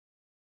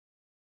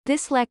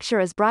This lecture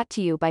is brought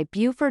to you by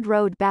Buford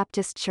Road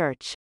Baptist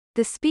Church.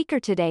 The speaker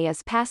today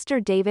is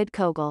Pastor David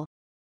Cogle.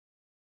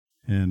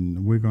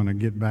 And we're going to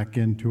get back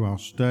into our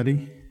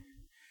study.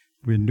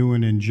 We've been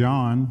doing in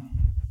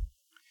John.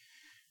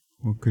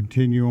 We'll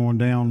continue on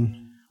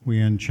down.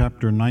 We're in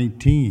chapter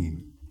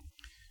 19.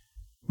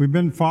 We've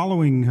been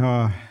following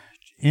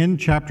in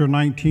chapter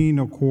 19,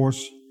 of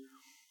course,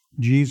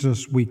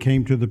 Jesus, we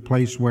came to the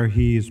place where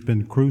he has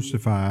been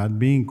crucified,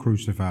 being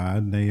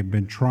crucified. They have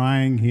been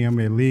trying him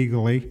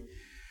illegally.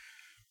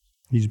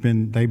 They've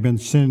been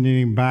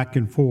sending him back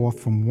and forth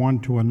from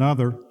one to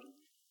another.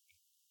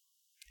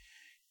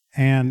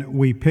 And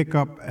we pick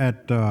up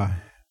at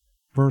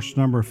verse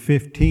number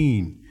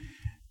 15.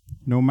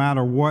 No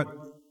matter what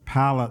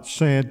Pilate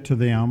said to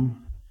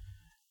them,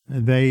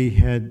 they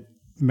had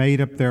made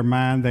up their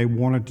mind they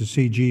wanted to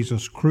see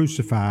Jesus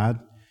crucified.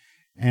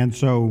 And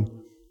so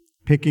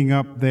picking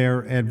up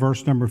there at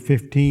verse number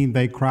 15,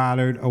 they cried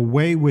out,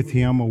 away with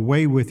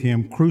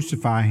him,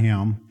 crucify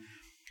him.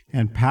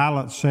 And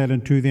Pilate said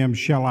unto them,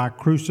 shall I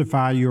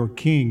crucify your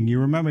king? You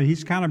remember,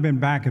 he's kind of been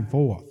back and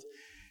forth.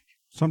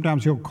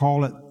 Sometimes he'll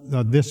call it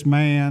this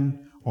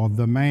man or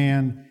the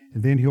man,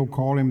 and then he'll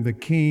call him the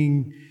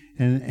king,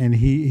 and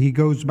he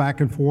goes back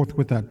and forth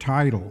with that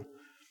title.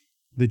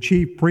 The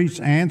chief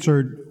priests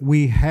answered,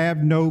 we have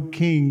no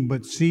king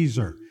but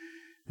Caesar.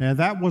 Now,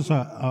 that was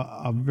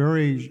a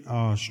very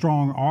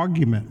strong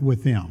argument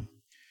with them,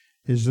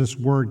 is this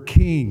word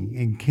king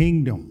and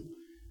kingdom.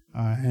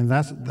 And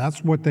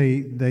that's what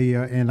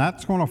and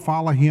that's going to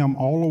follow him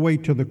all the way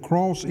to the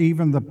cross,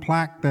 even the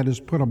plaque that is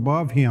put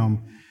above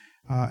him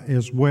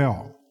as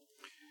well.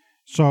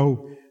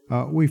 So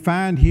we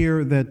find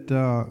here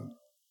that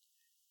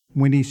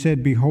when he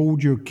said,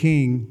 behold your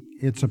king,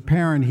 it's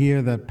apparent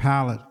here that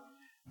Pilate,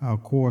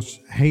 of course,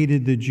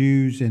 hated the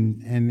Jews,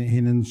 and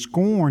in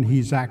scorn,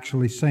 he's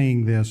actually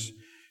saying this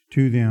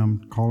to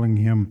them, calling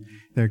him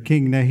their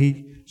king. Now,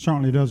 he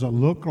certainly doesn't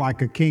look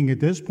like a king at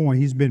this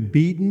point. He's been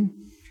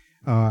beaten.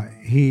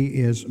 He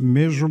is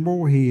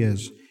miserable. He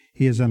is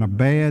in a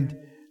bad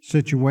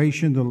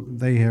situation.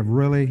 They have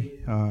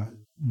really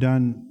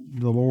done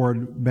the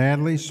Lord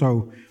badly.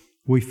 So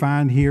we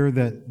find here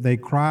that they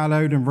cried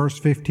out in verse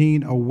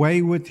 15,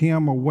 away with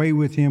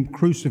him,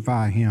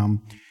 crucify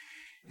him.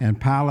 And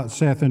Pilate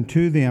saith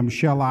unto them,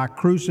 shall I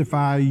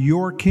crucify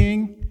your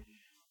king?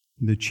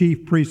 The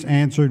chief priests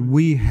answered,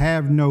 we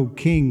have no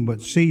king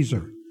but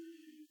Caesar.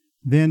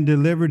 Then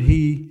delivered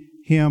he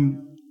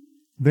him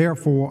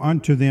therefore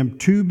unto them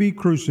to be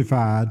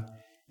crucified,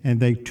 and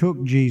they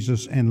took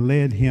Jesus and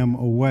led him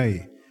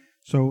away.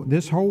 So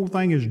this whole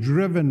thing is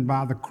driven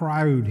by the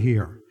crowd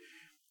here.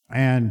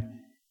 And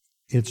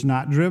it's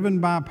not driven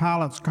by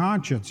Pilate's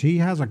conscience. He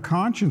has a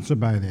conscience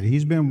about it.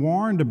 He's been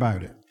warned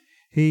about it.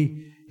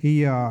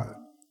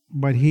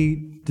 But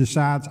he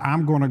decides,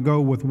 I'm going to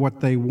go with what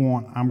they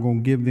want. I'm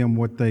going to give them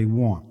what they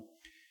want.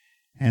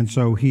 And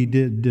so he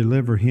did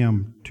deliver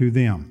him to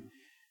them.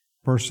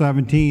 Verse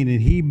 17,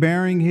 and he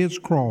bearing his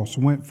cross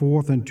went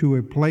forth into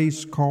a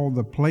place called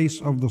the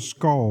place of the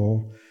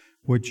skull,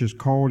 which is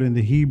called in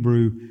the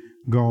Hebrew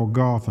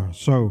Golgotha.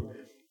 So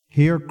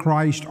here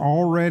Christ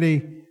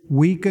already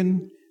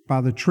weakened by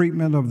the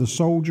treatment of the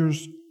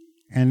soldiers,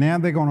 and now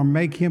they're going to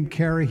make him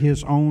carry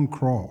his own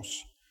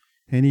cross.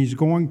 And he's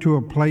going to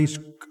a place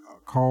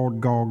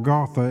called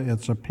Golgotha.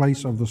 It's a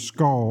place of the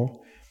skull.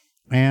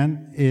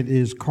 And it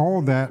is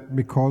called that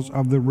because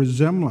of the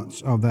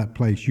resemblance of that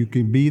place. You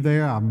can be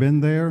there. I've been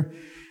there,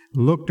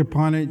 looked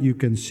upon it. You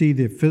can see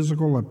the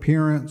physical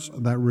appearance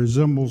that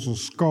resembles a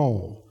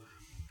skull.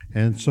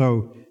 And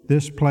so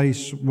this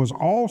place was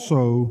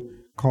also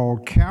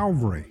called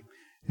Calvary.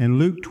 In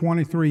Luke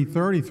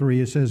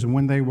 23:33, it says,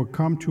 when they will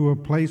come to a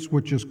place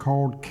which is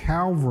called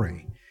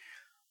Calvary,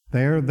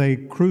 there they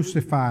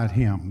crucified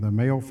him. The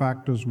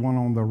malefactors, one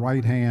on the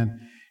right hand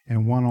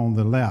and one on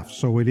the left.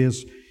 So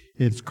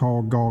it's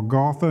called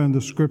Golgotha in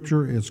the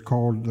scripture. It's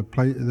called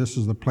this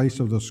is the place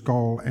of the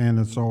skull, and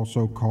it's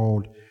also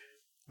called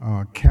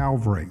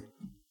Calvary.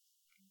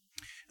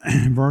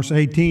 Verse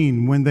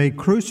 18, when they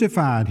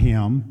crucified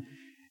him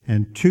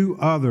and two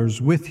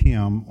others with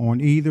him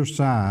on either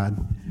side,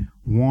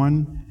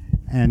 one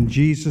and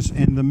Jesus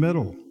in the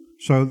middle.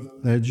 So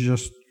they're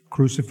just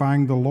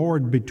crucifying the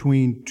Lord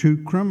between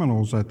two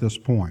criminals at this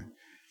point.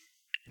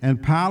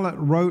 And Pilate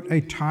wrote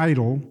a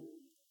title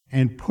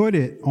and put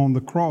it on the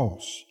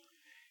cross.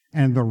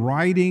 And the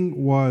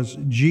writing was,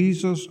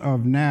 Jesus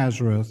of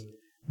Nazareth,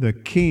 the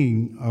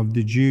King of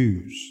the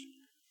Jews.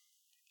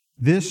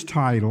 This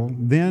title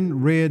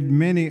then read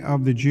many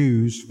of the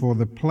Jews, for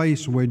the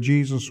place where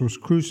Jesus was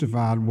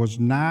crucified was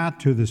nigh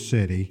to the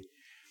city,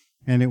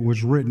 and it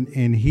was written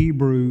in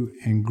Hebrew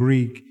and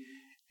Greek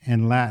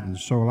and Latin.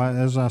 So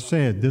as I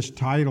said, this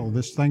title,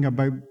 this thing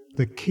about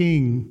the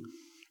King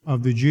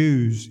of the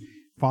Jews,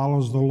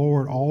 follows the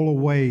Lord all the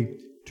way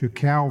to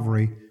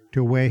Calvary,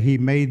 to where he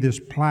made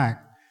this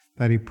plaque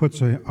that he puts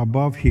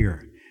above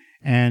here.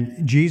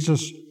 And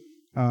Jesus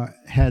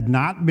had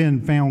not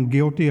been found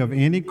guilty of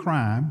any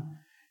crime,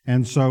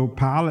 and so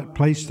Pilate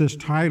placed this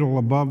title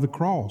above the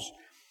cross.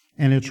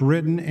 and it's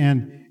written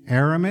in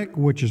Aramaic,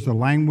 which is the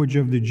language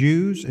of the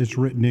Jews. It's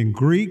written in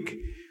Greek,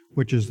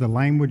 which is the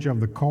language of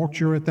the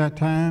culture at that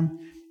time,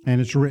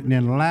 and it's written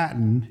in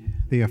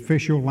Latin, the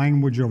official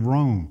language of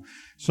Rome.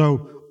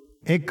 So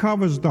it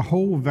covers the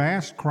whole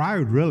vast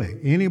crowd, really.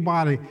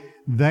 Anybody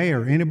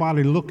there,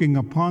 anybody looking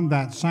upon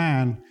that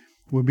sign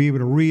would be able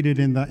to read it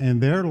in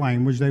their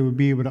language. They would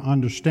be able to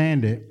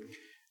understand it,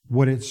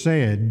 what it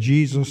said,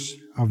 Jesus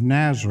of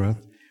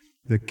Nazareth,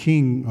 the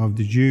King of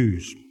the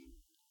Jews.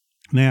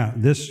 Now,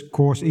 this, of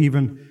course,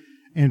 even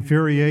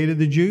infuriated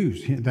the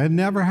Jews. They're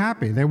never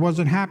happy. They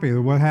wasn't happy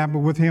with what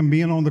happened with him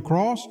being on the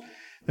cross.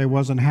 They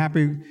wasn't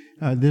happy.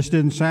 This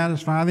didn't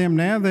satisfy them.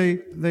 Now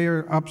they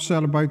are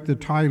upset about the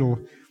title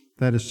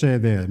that is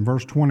said there. In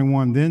verse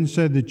 21, then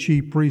said the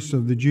chief priests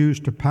of the Jews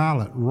to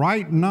Pilate,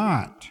 write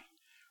not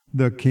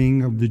the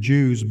King of the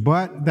Jews,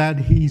 but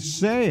that he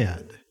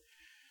said,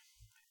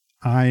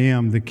 I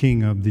am the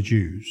King of the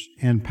Jews.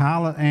 And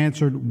Pilate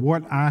answered,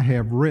 what I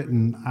have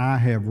written, I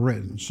have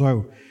written.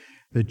 So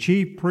the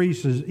chief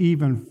priest is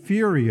even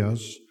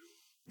furious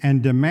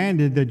and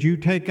demanded that you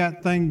take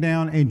that thing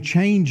down and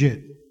change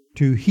it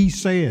to he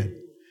said.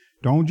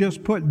 Don't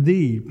just put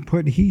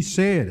put he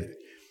said.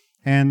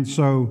 And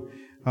so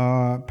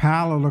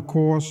Pilate, of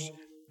course,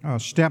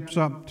 steps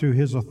up to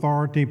his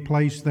authority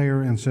placed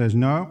there and says,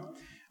 no,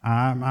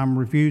 I'm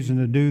refusing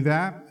to do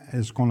that.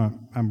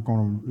 I'm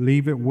going to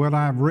leave it. What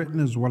I've written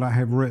is what I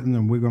have written,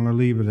 and we're going to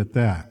leave it at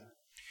that.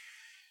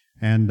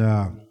 And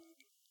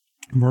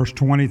verse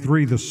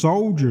 23, the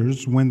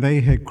soldiers, when they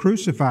had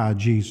crucified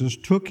Jesus,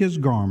 took his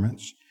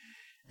garments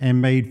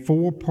and made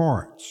 4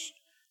 parts,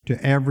 to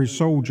every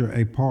soldier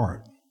a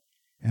part,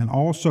 and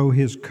also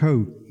his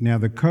coat. Now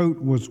the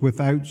coat was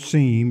without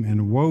seam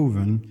and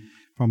woven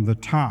from the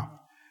top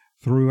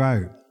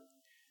throughout.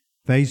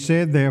 They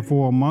said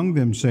therefore among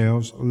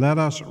themselves, let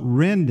us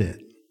rend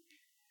it,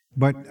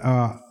 but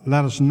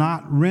let us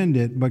not rend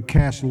it, but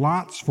cast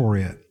lots for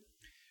it,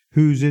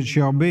 whose it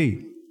shall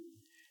be,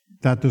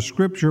 that the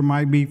scripture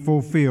might be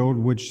fulfilled,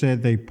 which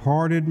said, they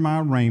parted my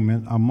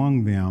raiment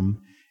among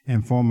them,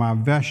 and for my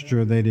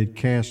vesture they did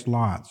cast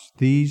lots.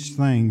 These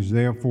things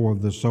therefore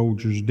the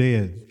soldiers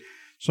did.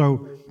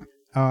 So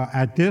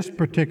at this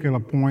particular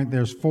point,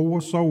 there's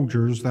 4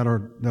 soldiers that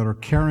are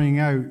carrying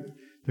out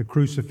the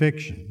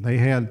crucifixion. They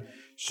had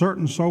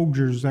certain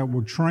soldiers that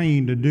were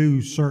trained to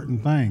do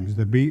certain things.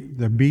 The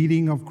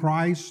beating of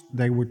Christ,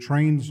 they were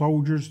trained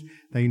soldiers.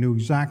 They knew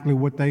exactly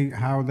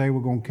how they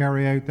were going to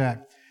carry out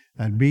that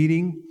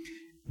beating.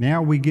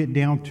 Now we get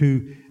down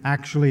to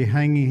actually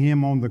hanging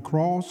him on the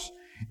cross,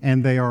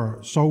 and they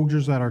are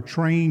soldiers that are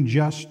trained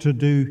just to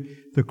do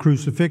the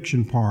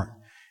crucifixion part.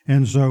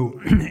 And so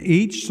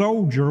each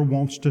soldier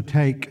wants to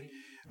take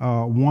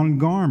one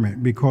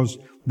garment, because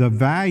the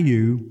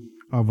value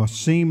of a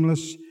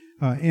seamless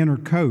inner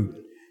coat,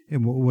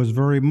 it was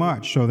very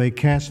much. So they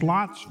cast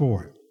lots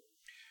for it.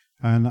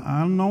 And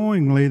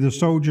unknowingly, the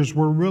soldiers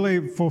were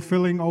really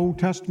fulfilling Old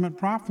Testament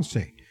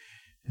prophecy.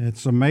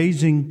 It's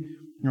amazing.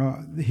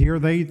 Here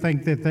they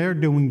think that they're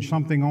doing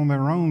something on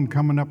their own,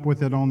 coming up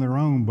with it on their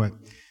own, but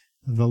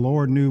the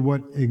Lord knew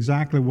what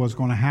exactly was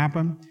going to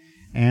happen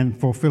and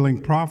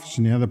fulfilling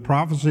prophecy. Now, the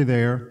prophecy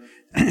there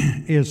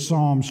is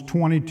Psalms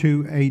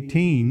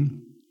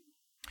 22:18.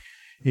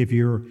 If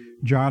you're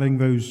jotting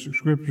those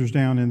scriptures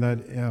down in that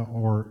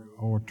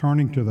or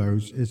turning to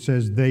those, it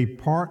says, they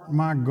part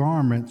my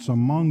garments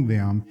among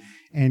them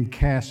and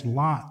cast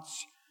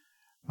lots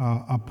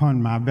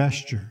upon my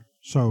vesture.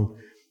 So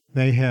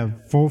they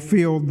have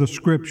fulfilled the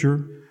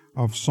scripture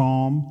of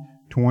Psalm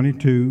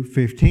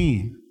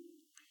 22:15.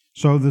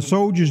 So the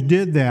soldiers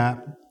did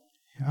that.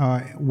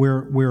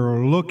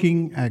 We're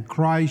looking at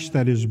Christ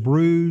that is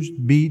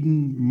bruised,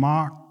 beaten,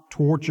 mocked,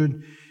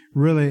 tortured,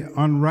 really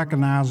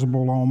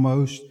unrecognizable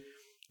almost,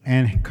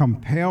 and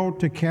compelled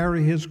to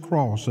carry his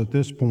cross at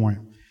this point.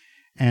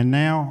 And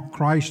now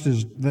Christ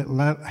is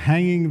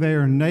hanging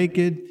there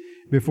naked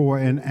before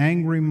an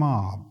angry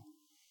mob.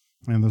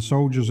 And the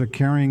soldiers are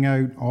carrying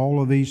out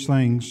all of these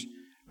things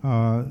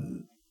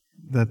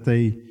that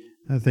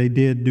they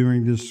did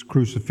during this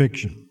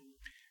crucifixion.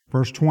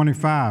 Verse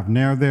 25,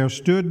 now there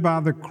stood by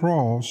the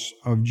cross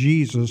of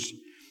Jesus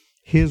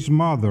his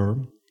mother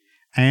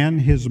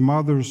and his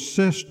mother's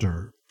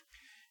sister,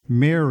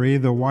 Mary,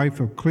 the wife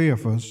of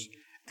Cleophas,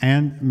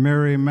 and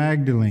Mary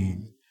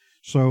Magdalene.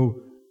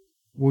 So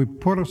we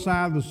put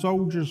aside the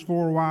soldiers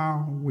for a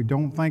while. We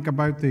don't think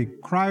about the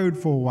crowd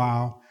for a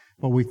while,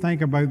 but we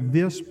think about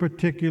this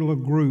particular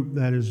group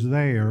that is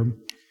there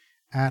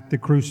at the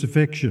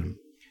crucifixion.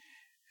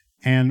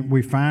 And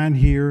we find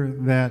here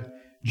that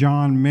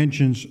John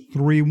mentions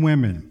 3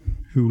 women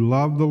who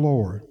loved the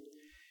Lord: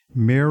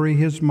 Mary,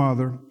 his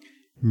mother,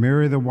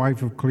 Mary, the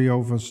wife of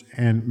Cleophas,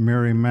 and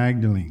Mary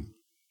Magdalene.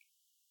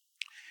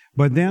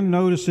 But then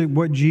notice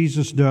what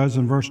Jesus does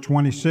in verse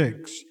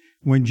 26.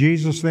 When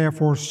Jesus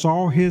therefore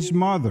saw his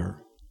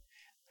mother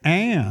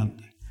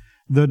and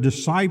the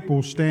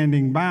disciple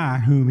standing by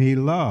whom he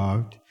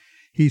loved,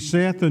 he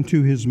saith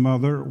unto his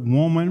mother,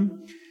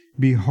 Woman,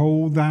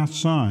 behold thy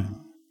son.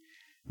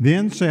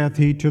 Then saith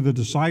he to the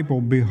disciple,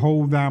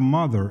 Behold thy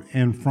mother.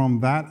 And from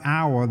that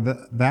hour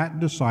that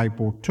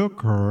disciple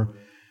took her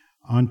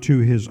unto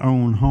his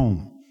own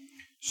home.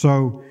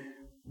 So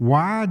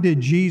why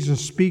did Jesus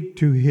speak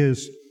to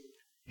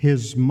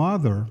his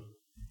mother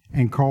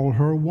and call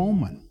her a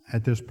woman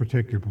at this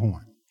particular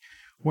point?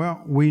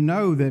 Well, we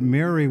know that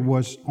Mary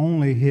was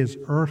only his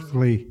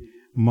earthly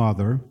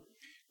mother.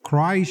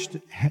 Christ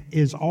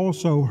is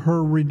also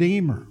her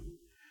Redeemer.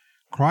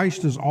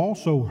 Christ is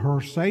also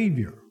her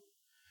Savior.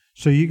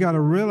 So you got to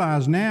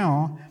realize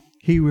now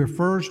he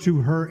refers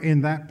to her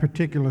in that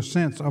particular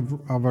sense of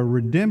a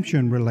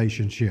redemption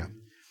relationship.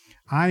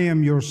 I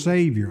am your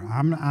Savior.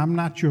 I'm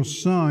not your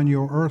son,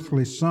 your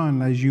earthly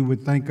son, as you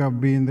would think of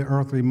being the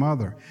earthly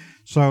mother.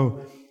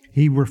 So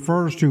he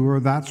refers to her.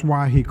 That's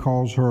why he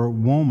calls her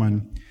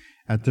woman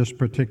at this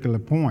particular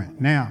point.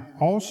 Now,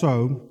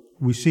 also,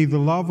 we see the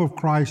love of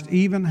Christ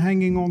even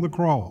hanging on the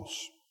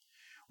cross.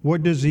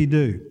 What does he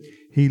do?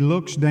 He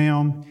looks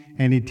down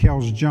and he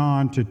tells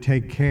John to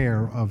take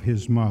care of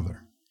his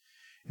mother.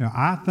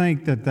 I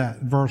think that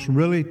verse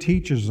really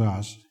teaches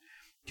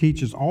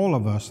all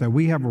of us that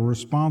we have a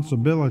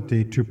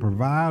responsibility to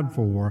provide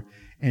for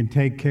and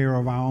take care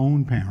of our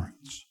own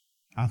parents.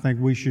 I think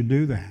we should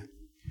do that.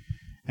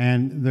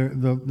 And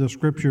the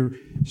scripture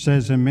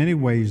says in many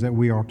ways that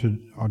we ought to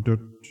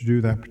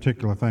do that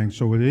particular thing.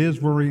 So it is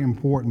very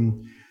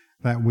important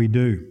that we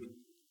do.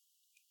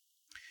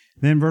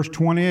 Then verse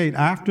 28,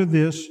 after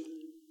this,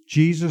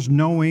 Jesus,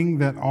 knowing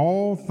that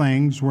all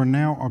things were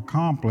now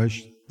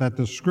accomplished, that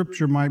the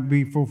scripture might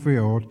be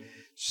fulfilled,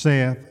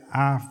 saith,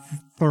 I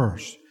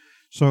thirst.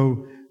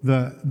 So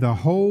the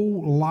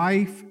whole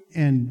life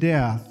and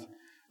death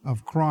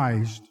of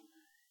Christ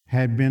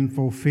had been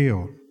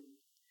fulfilled.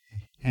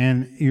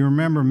 And you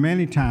remember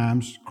many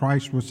times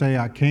Christ would say,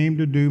 I came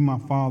to do my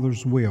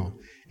Father's will.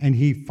 And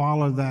he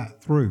followed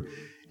that through.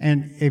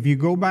 And if you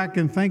go back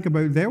and think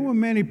about it, there were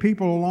many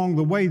people along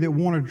the way that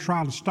wanted to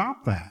try to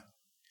stop that.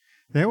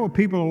 There were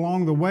people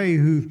along the way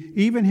who,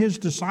 even his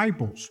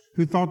disciples,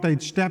 who thought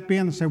they'd step in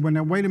and say, well,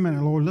 now, wait a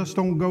minute, Lord, let's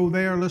don't go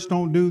there. Let's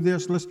don't do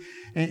this.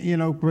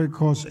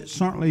 Because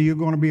certainly you're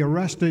going to be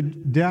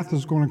arrested. Death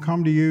is going to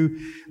come to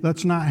you.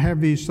 Let's not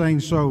have these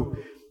things. So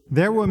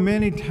there were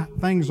many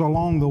things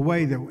along the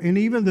way and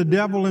even the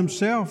devil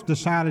himself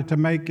decided to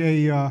make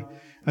a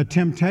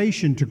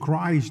temptation to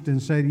Christ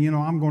and said,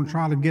 I'm going to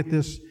try to get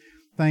this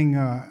thing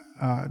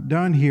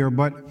done here.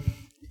 But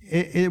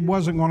it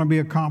wasn't going to be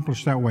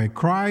accomplished that way.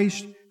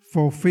 Christ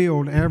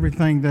fulfilled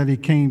everything that he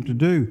came to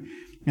do.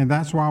 And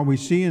that's why we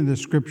see in the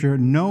scripture,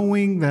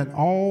 knowing that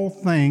all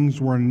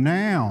things were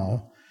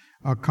now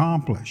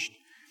accomplished.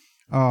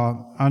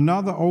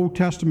 Another Old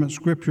Testament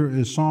scripture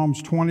is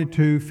Psalms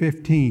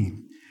 22:15.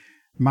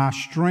 My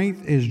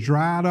strength is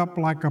dried up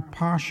like a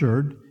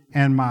potsherd,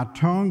 and my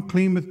tongue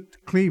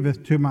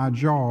cleaveth to my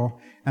jaw,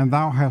 and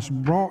thou hast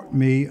brought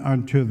me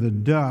unto the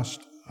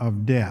dust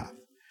of death.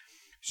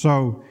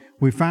 So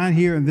we find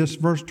here in this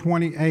verse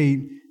 28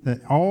 that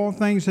all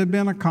things had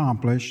been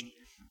accomplished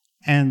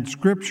and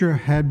Scripture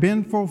had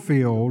been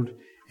fulfilled,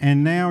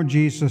 and now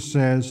Jesus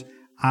says,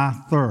 I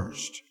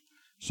thirst.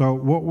 So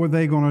what were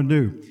they going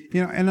to do?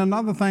 And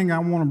another thing I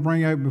want to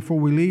bring out before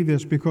we leave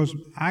this, because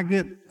I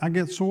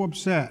get so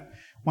upset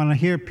when I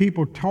hear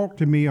people talk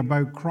to me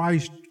about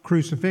Christ's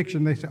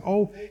crucifixion. They say,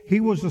 oh, he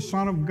was the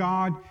Son of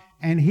God,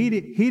 and he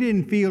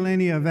didn't feel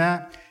any of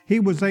that. He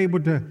was able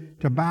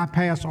to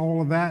bypass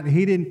all of that.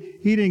 He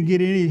didn't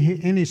get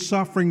any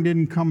suffering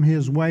didn't come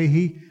his way.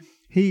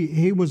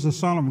 He was the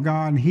Son of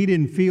God, and he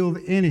didn't feel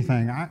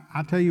anything.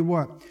 I tell you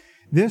what,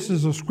 this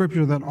is a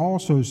scripture that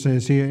also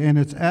says here, and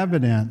it's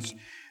evidence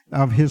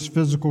of his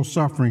physical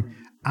suffering,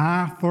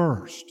 I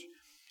thirst.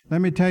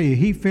 Let me tell you,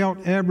 he felt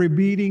every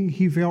beating,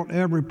 he felt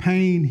every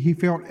pain, he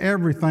felt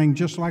everything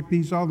just like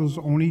these others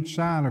on each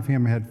side of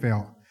him had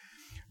felt.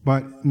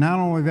 But not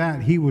only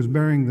that, he was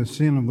bearing the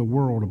sin of the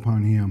world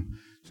upon him.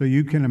 So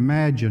you can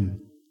imagine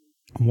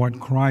what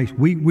Christ,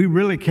 we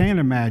really can't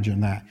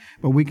imagine that,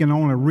 but we can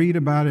only read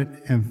about it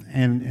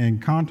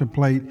and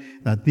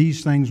contemplate that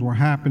these things were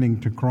happening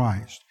to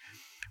Christ.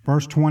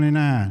 Verse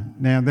 29,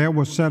 now there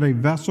was set a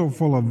vessel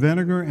full of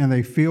vinegar, and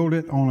they filled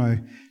it on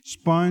a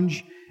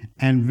sponge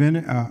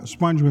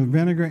sponge with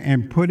vinegar,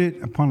 and put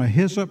it upon a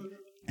hyssop,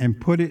 and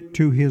put it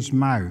to his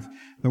mouth.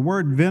 The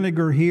word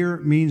vinegar here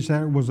means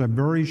that it was a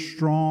very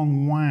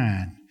strong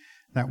wine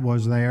that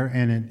was there,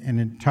 and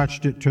it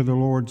touched it to the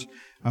Lord's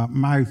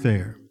mouth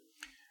there.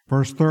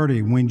 Verse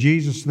 30, when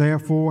Jesus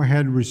therefore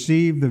had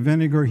received the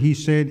vinegar, he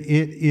said,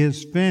 it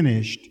is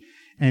finished,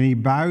 and he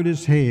bowed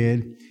his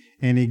head,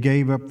 and he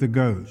gave up the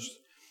ghost.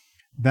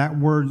 That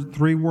word,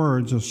 3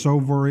 words, are so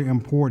very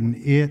important.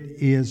 It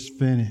is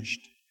finished.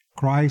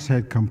 Christ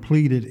had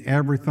completed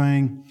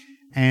everything,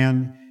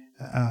 and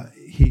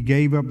he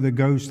gave up the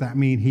ghost. That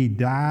means he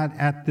died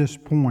at this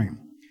point.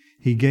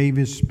 He gave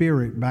his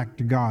spirit back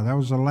to God. That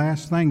was the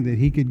last thing that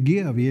he could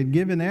give. He had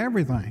given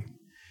everything,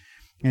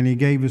 and he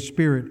gave his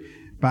spirit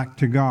back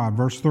to God.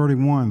 Verse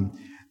 31,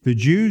 the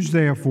Jews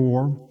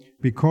therefore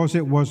because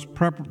it was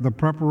the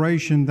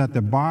preparation that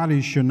the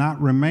bodies should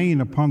not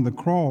remain upon the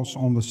cross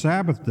on the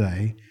Sabbath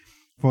day,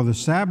 for the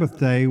Sabbath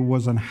day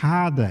was an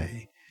high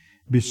day,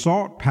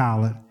 besought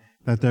Pilate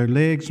that their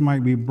legs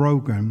might be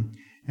broken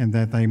and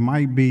that they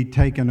might be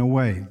taken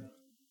away.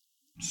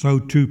 So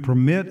to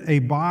permit a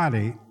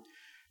body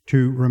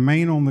to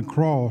remain on the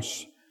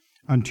cross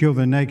until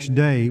the next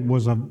day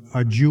was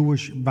a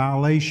Jewish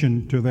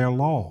violation to their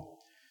law.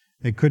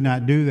 They could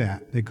not do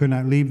that. They could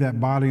not leave that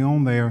body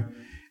on there.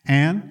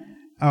 And,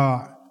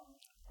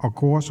 of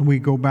course, we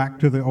go back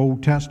to the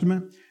Old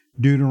Testament,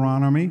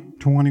 Deuteronomy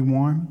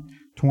 21,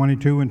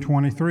 22, and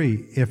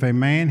 23. If a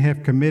man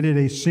have committed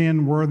a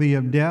sin worthy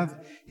of death,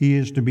 he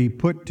is to be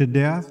put to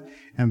death,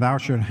 and thou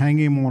shalt hang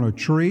him on a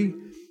tree.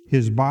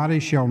 His body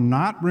shall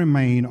not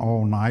remain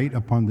all night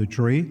upon the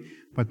tree,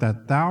 but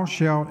that thou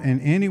shalt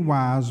in any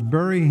wise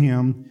bury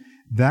him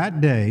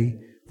that day,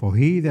 for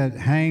he that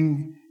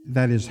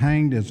is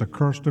hanged is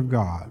accursed of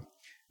God,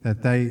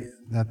 that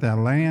thy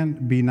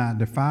land be not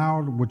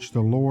defiled, which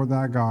the Lord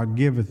thy God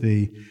giveth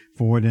thee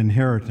for an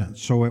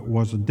inheritance. So it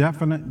was a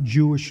definite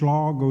Jewish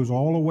law, goes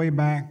all the way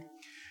back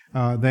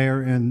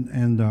there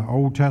in the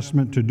Old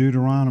Testament to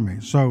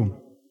Deuteronomy.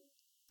 So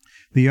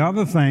the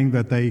other thing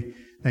that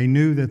they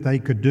knew that they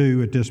could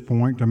do at this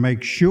point to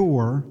make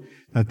sure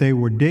that they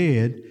were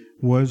dead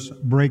was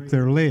break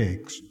their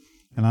legs.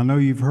 And I know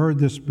you've heard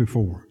this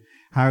before,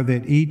 how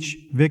that each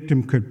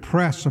victim could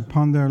press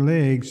upon their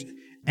legs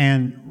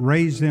and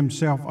raise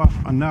themselves up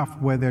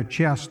enough where their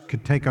chest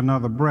could take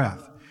another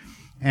breath.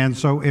 And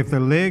so if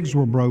their legs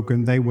were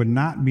broken, they would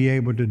not be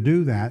able to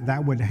do that.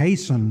 That would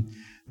hasten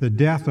the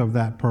death of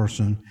that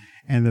person,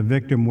 and the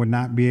victim would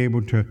not be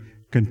able to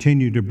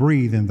continue to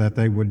breathe and that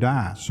they would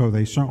die. So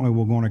they certainly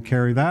were going to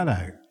carry that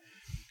out.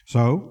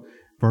 So,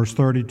 verse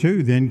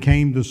 32, then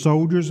came the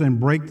soldiers and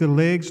brake the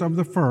legs of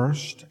the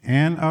first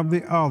and of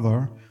the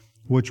other,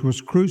 which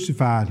was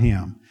crucified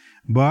him.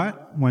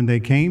 But when they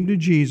came to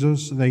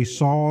Jesus, they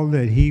saw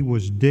that he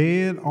was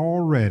dead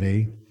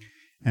already,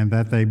 and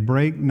that they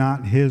brake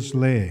not his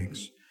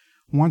legs.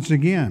 Once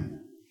again,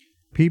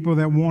 people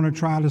that want to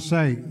try to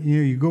say,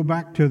 you go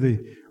back to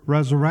the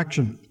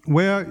resurrection.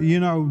 Well,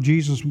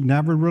 Jesus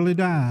never really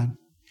died.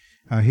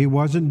 He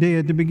wasn't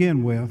dead to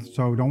begin with,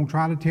 so don't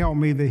try to tell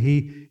me that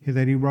he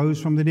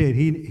rose from the dead.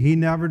 He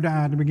never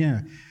died to begin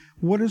with.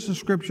 What does the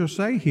Scripture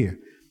say here?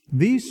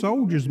 These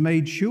soldiers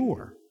made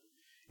sure,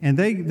 and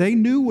they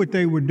knew what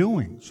they were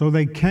doing. So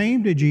they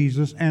came to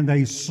Jesus and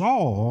they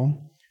saw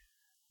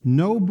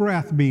no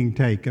breath being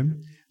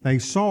taken. They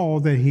saw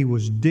that he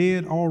was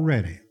dead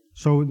already.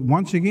 So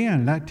once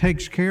again, that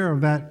takes care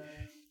of that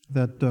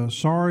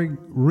sorry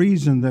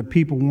reason that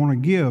people want to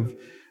give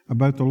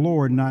about the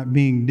Lord not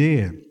being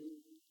dead.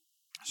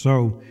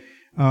 So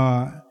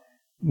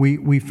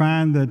we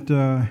find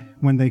that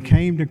when they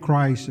came to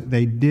Christ,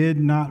 they did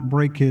not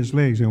break his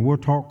legs. And we'll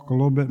talk a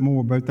little bit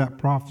more about that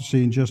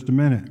prophecy in just a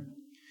minute.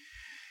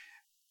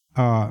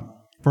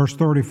 Verse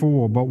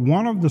 34, but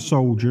one of the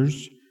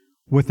soldiers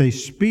with a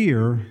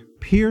spear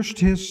pierced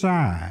his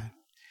side,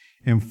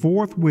 and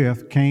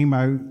forthwith came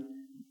out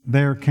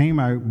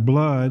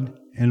blood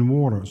and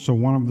water. So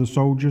one of the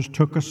soldiers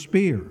took a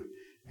spear,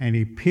 and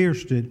he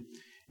pierced it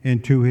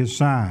into his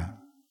side.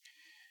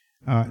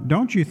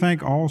 Don't you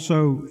think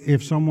also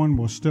if someone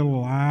was still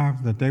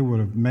alive that they would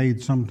have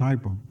made some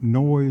type of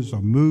noise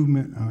or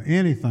movement or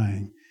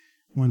anything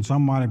when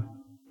somebody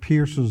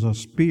pierces a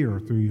spear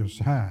through your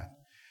side?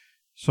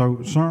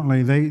 So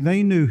certainly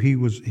they knew he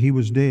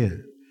was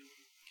dead.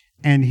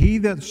 And he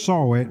that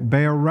saw it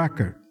bare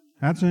record.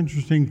 That's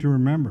interesting to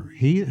remember.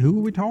 Who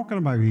are we talking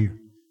about here?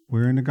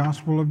 We're in the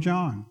Gospel of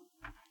John.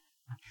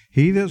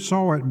 He that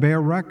saw it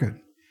bare record,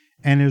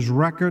 and his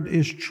record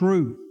is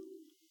true.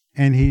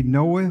 And he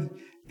knoweth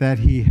that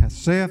he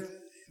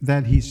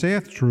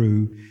saith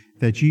true,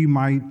 that ye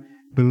might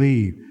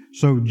believe.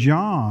 So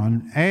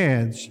John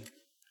adds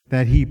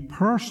that he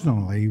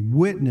personally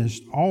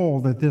witnessed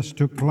all that this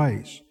took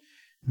place,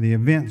 the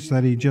events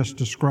that he just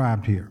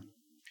described here.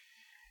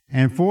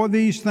 And for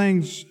these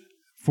things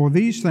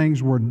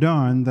were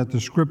done that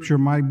the Scripture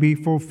might be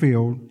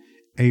fulfilled,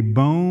 a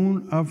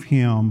bone of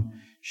him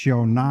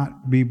shall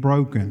not be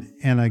broken.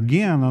 And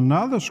again,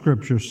 another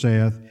Scripture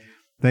saith,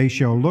 they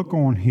shall look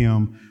on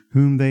him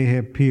whom they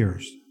have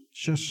pierced.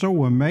 It's just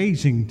so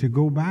amazing to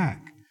go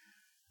back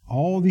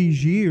all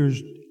these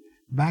years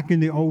back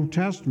in the Old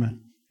Testament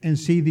and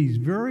see these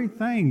very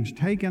things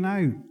taken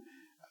out,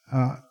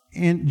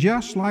 and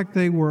just like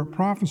they were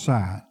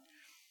prophesied.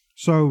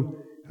 So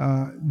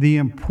the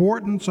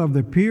importance of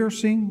the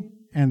piercing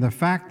and the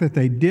fact that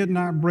they did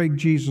not break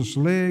Jesus'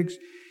 legs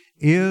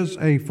is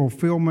a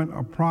fulfillment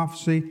of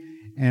prophecy,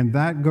 and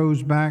that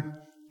goes back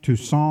to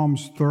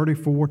Psalms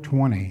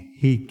 34:20.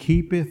 He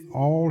keepeth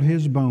all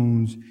his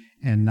bones,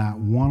 and not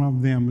one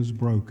of them is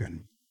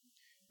broken.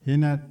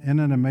 Isn't it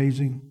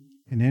amazing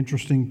and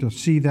interesting to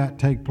see that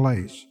take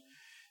place?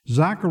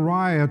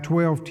 Zechariah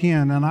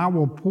 12:10, and I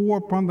will pour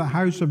upon the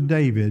house of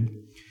David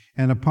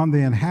and upon the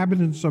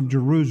inhabitants of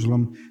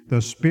Jerusalem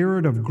the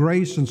spirit of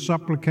grace and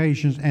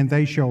supplications, and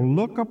they shall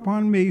look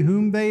upon me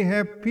whom they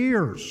have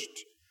pierced,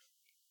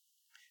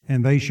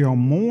 and they shall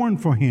mourn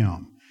for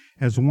him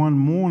as one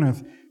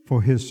mourneth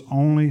for his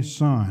only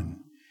son,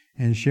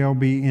 and shall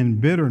be in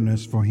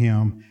bitterness for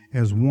him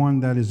as one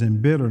that is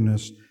in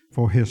bitterness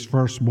for his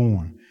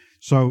firstborn.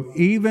 So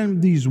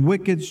even these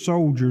wicked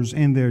soldiers,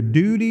 in their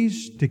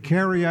duties to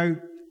carry out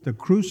the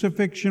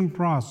crucifixion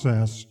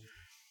process,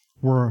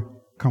 were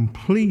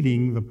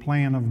completing the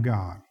plan of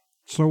God.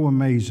 So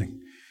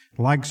amazing.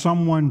 Like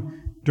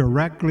someone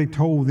directly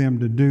told them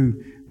to do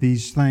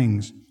these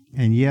things,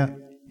 and yet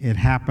it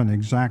happened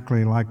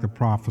exactly like the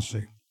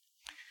prophecy.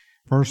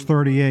 Verse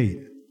 38,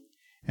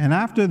 and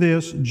after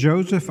this,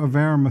 Joseph of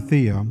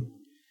Arimathea,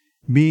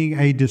 being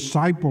a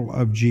disciple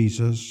of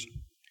Jesus,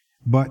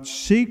 but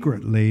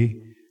secretly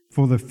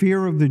for the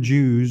fear of the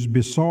Jews,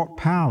 besought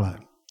Pilate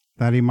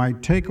that he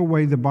might take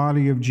away the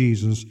body of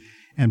Jesus,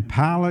 and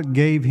Pilate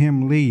gave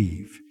him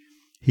leave.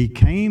 He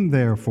came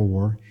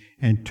therefore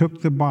and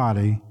took the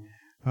body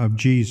of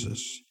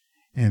Jesus.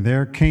 And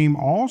there came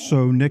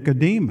also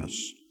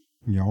Nicodemus.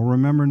 Y'all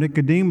remember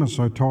Nicodemus?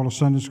 I taught a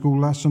Sunday school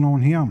lesson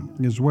on him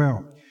as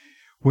well,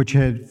 which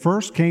had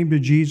first came to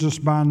Jesus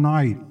by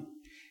night,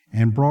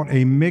 and brought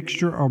a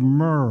mixture of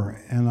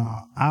myrrh and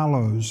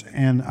aloes,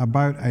 and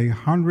about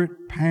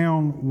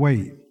 100-pound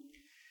weight.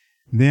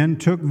 Then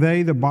took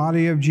they the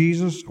body of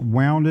Jesus,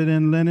 wound it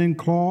in linen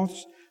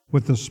cloths,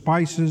 with the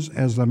spices,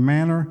 as the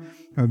manner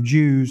of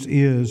Jews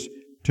is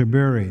to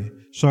bury.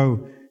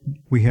 So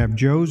we have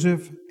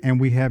Joseph and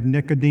we have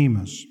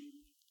Nicodemus.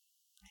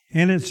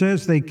 And it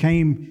says they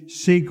came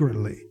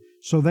secretly.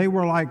 So they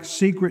were like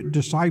secret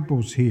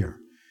disciples here,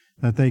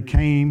 that they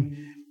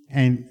came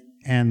and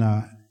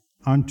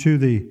unto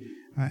the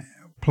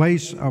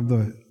place of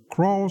the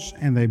cross,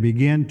 and they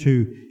began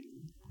to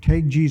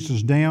take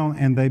Jesus down,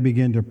 and they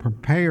began to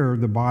prepare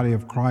the body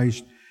of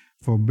Christ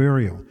for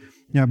burial.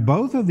 Now,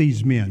 both of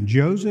these men,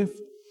 Joseph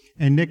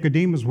and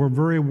Nicodemus, were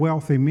very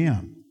wealthy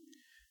men.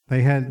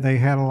 They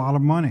had a lot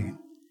of money,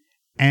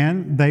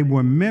 and they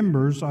were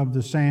members of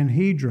the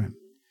Sanhedrin.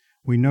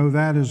 We know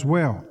that as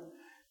well.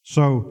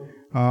 So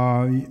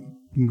you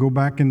can go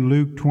back in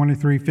Luke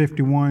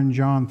 23:51,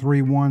 John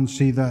 3:1,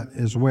 see that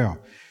as well.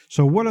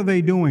 So what are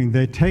they doing?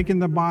 They're taking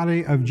the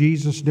body of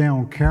Jesus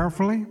down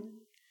carefully,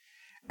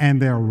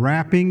 and they're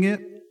wrapping it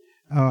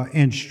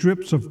in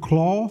strips of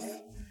cloth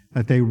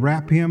that they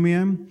wrap him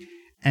in.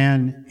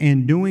 And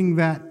in doing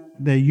that,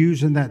 they're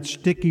using that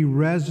sticky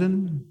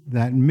resin,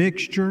 that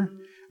mixture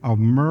of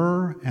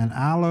myrrh and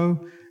aloe.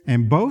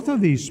 And both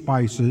of these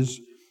spices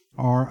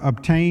are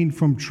obtained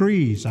from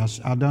trees.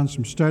 I've done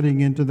some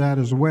studying into that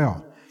as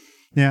well.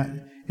 Now,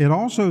 it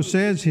also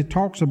says, it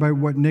talks about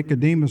what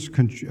Nicodemus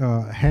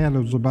had. It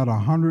was about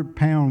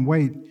 100-pound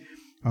weight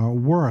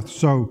worth.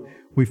 So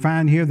we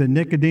find here that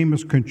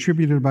Nicodemus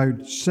contributed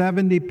about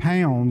 70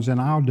 pounds in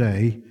our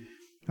day,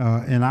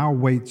 in our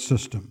weight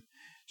system.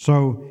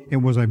 So it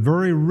was a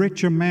very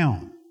rich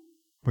amount.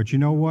 But you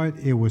know what?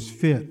 It was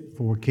fit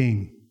for a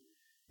king.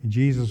 And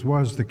Jesus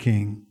was the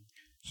king.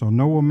 So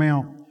no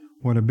amount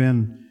would have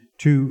been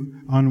too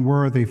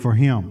unworthy for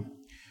him.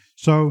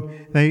 So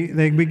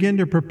they begin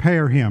to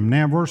prepare him.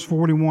 Now, verse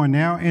 41,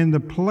 now in the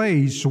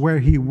place where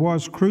he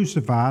was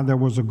crucified, there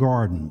was a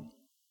garden.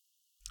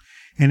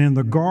 And in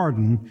the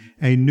garden,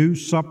 a new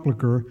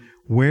sepulchre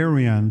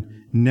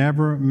wherein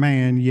never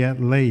man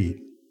yet laid.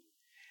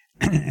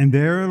 And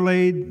there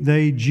laid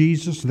they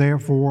Jesus,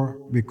 therefore,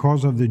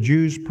 because of the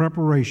Jews'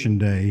 preparation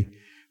day,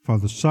 for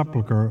the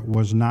sepulchre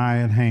was nigh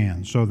at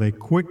hand. So they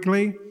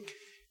quickly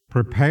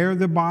prepared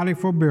the body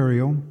for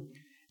burial,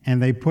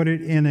 and they put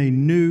it in a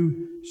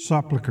new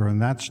sepulchre, and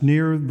that's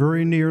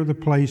very near the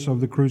place of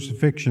the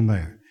crucifixion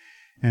there.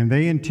 And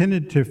they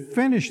intended to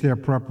finish their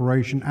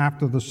preparation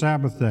after the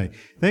Sabbath day.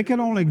 They could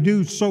only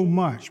do so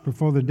much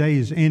before the day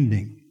is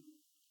ending.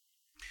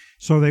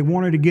 So they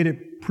wanted to get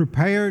it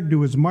prepared,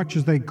 do as much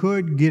as they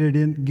could, get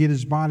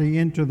his body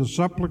into the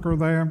sepulchre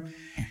there,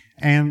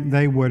 and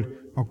they would,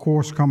 of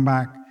course, come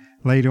back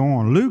later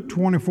on. Luke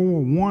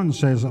 24:1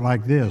 says it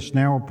like this,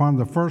 now upon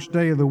the first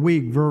day of the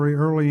week, very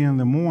early in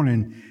the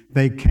morning,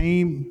 they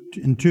came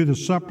into the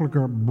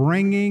sepulchre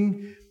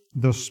bringing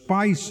the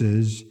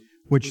spices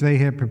which they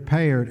had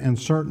prepared, and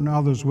certain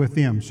others with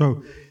them.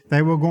 So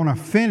they were going to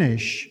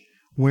finish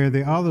where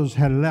the others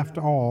had left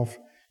off,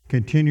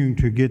 continuing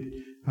to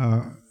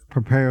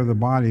prepare the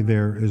body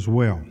there as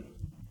well.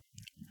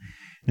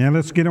 Now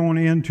let's get on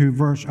into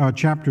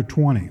chapter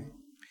 20.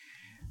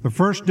 The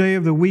first day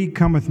of the week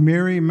cometh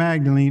Mary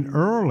Magdalene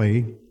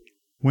early,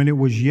 when it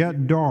was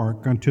yet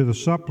dark, unto the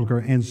sepulchre,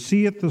 and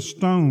seeth the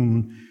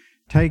stone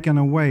taken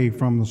away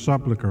from the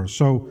sepulchre.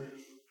 So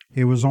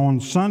it was on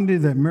Sunday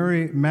that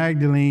Mary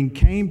Magdalene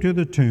came to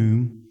the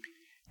tomb,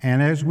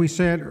 and as we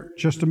said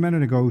just a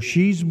minute ago,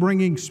 she's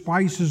bringing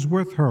spices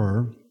with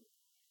her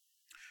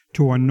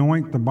to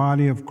anoint the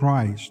body of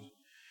Christ.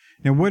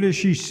 Now, what does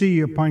she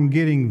see upon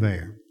getting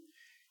there?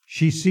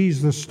 She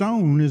sees the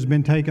stone has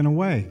been taken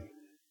away.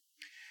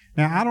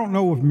 Now, I don't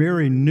know if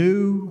Mary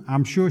knew.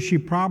 I'm sure she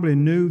probably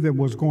knew there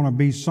was going to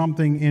be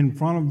something in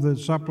front of the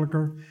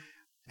sepulcher,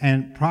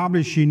 and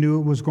probably she knew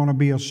it was going to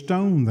be a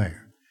stone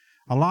there.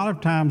 A lot of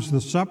times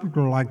the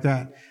sepulcher like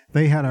that,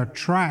 they had a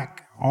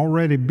track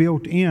already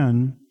built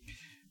in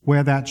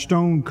where that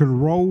stone could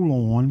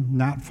roll on,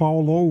 not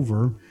fall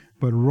over,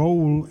 but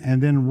roll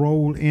and then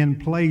roll in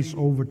place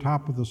over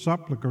top of the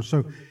sepulcher.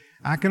 So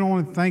I can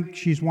only think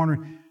she's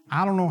wondering,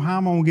 I don't know how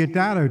I'm going to get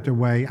that out the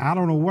way. I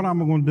don't know what I'm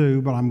going to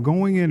do, but I'm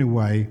going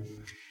anyway,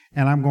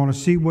 and I'm going to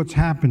see what's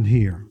happened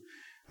here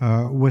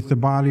with the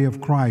body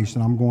of Christ,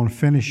 and I'm going to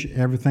finish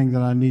everything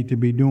that I need to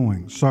be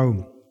doing.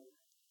 So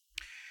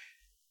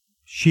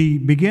she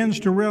begins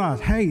to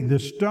realize, hey, the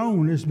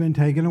stone has been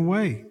taken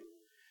away.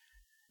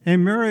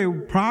 And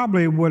Mary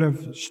probably would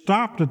have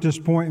stopped at this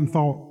point and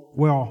thought,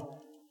 well,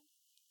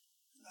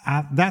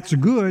 that's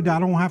good. I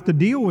don't have to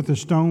deal with the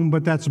stone,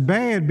 but that's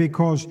bad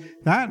because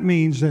that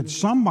means that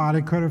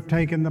somebody could have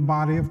taken the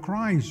body of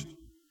Christ.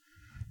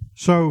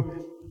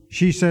 So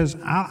she says,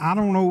 I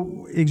don't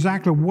know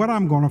exactly what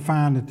I'm going to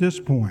find at this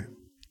point.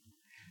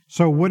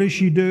 So what does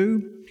she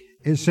do?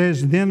 It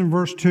says then in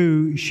verse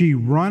 2, she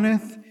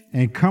runneth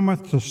and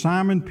cometh to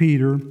Simon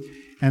Peter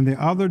and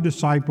the other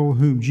disciple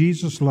whom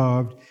Jesus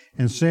loved,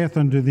 and saith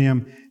unto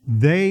them,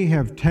 they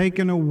have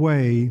taken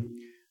away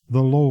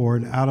the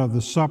Lord out of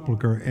the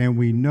sepulchre, and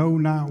we know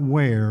not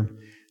where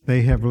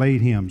they have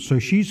laid him. So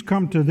she's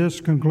come to this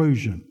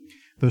conclusion.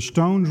 The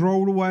stone's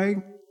rolled away.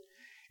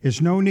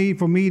 It's no need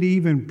for me to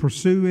even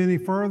pursue any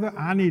further.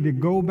 I need to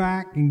go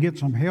back and get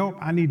some help.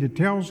 I need to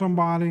tell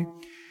somebody.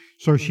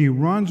 So she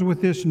runs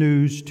with this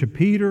news to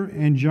Peter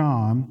and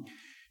John,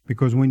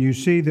 because when you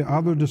see the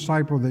other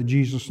disciple that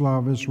Jesus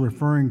loved, it's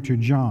referring to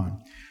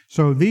John.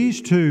 So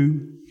these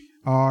two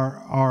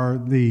are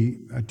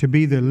to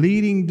be the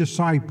leading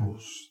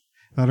disciples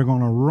that are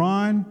going to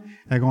run.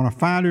 They're going to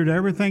find out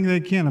everything they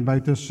can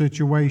about this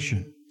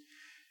situation.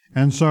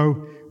 And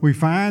so we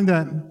find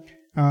that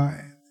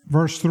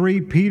verse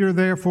 3, Peter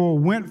therefore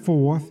went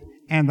forth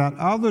and that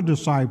other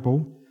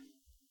disciple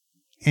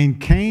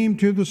and came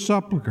to the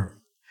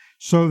sepulchre.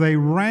 So they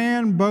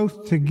ran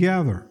both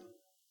together,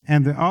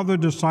 and the other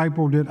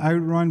disciple did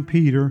outrun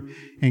Peter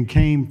and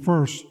came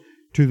first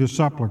to the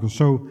sepulchre.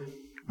 So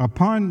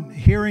upon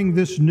hearing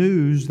this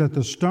news that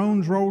the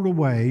stones rolled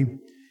away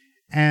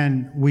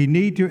and we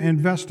need to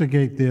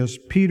investigate this,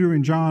 Peter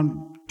and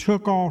John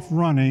took off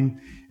running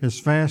as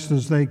fast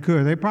as they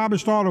could. They probably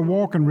started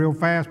walking real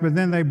fast, but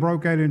then they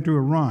broke out into a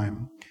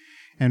run,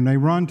 and they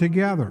run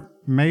together.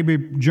 Maybe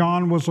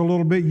John was a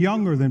little bit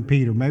younger than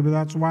Peter. Maybe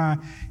that's why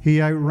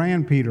he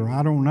outran Peter.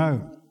 I don't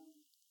know.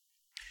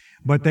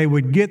 But they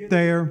would get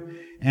there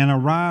and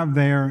arrive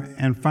there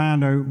and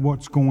find out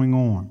what's going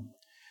on.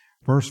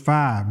 Verse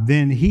 5,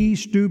 then he,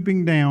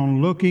 stooping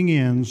down, looking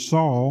in,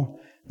 saw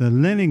the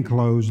linen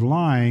clothes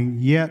lying,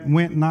 yet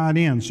went not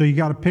in. So you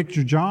got to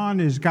picture John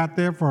has got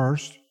there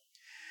first.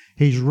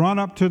 He's run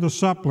up to the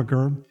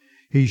sepulchre.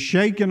 He's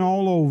shaking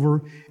all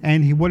over.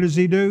 And what does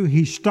he do?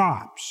 He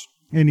stops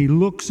and he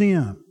looks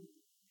in.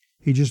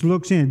 He just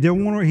looks in.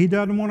 He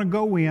doesn't want to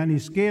go in.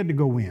 He's scared to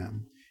go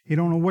in. He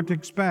don't know what to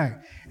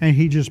expect. And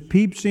he just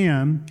peeps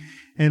in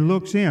and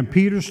looks in.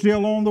 Peter's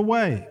still on the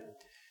way.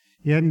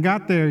 He hadn't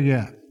got there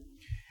yet.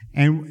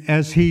 And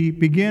as he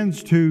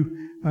begins to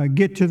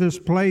get to this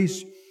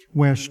place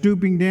where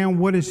stooping down,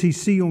 what does he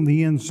see on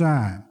the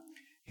inside?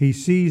 He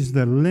sees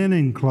the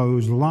linen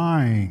clothes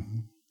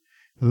lying.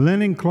 The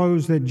linen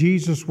clothes that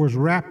Jesus was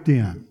wrapped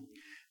in.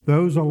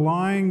 Those are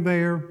lying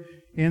there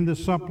in the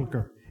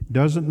sepulchre.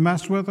 Doesn't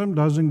mess with them,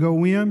 doesn't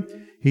go in.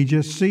 He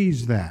just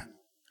sees that.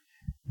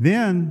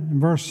 Then, in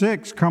verse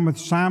 6, cometh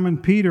Simon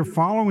Peter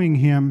following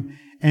him,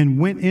 and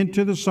went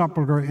into the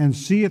sepulchre, and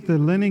seeth the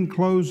linen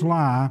clothes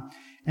lie,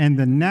 and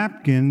the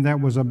napkin that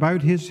was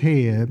about his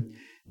head,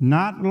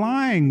 not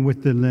lying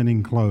with the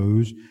linen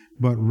clothes,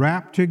 but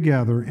wrapped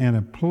together in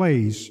a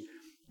place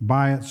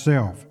by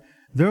itself.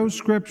 Those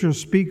scriptures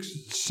speak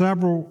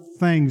several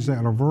things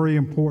that are very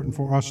important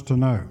for us to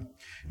know.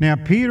 Now,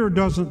 Peter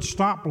doesn't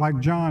stop like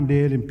John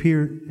did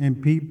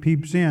and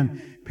peeps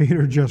in.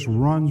 Peter just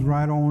runs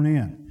right on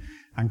in.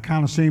 I can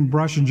kind of see him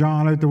brushing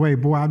John out the way.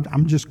 Boy,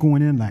 I'm just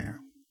going in there.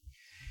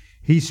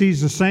 He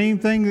sees the same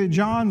thing that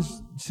John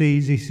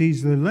sees. He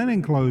sees the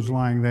linen clothes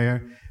lying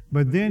there,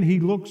 but then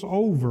he looks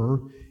over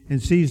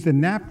and sees the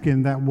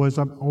napkin that was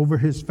up over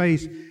his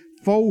face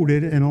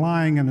folded and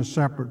lying in a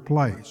separate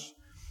place.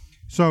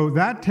 So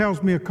that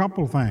tells me a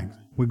couple things.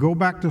 We go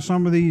back to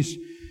some of these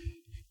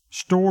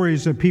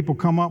stories that people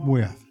come up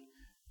with.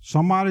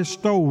 Somebody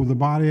stole the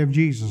body of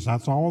Jesus.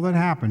 That's all that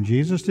happened.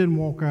 Jesus didn't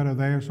walk out of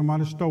there.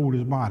 Somebody stole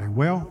his body.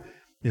 Well,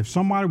 if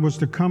somebody was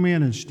to come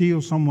in and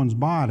steal someone's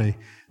body,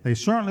 they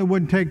certainly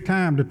wouldn't take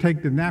time to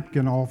take the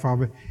napkin off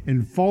of it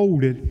and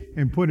fold it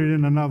and put it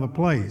in another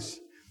place.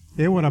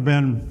 It would have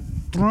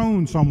been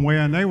thrown somewhere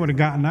and they would have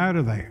gotten out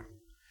of there.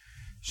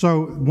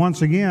 So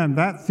once again,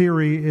 that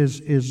theory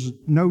is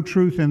no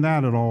truth in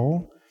that at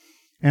all.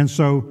 And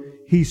so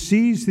he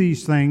sees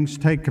these things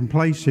taking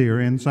place here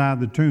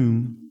inside the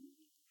tomb.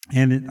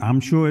 And I'm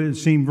sure it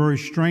seemed very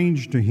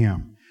strange to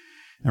him.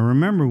 And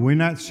remember, we're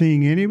not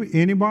seeing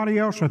anybody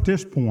else at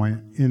this point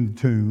in the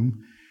tomb.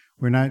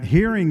 We're not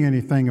hearing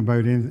anything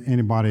about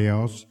anybody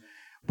else,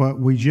 but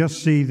we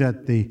just see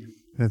that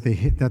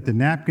the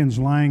napkin's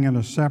lying in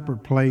a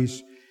separate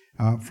place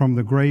from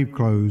the grave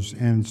clothes,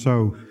 and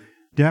so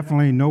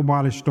definitely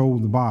nobody stole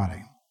the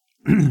body.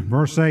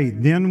 Verse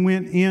 8, then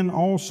went in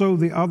also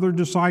the other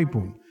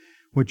disciple,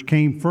 which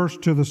came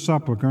first to the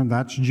sepulchre,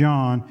 that's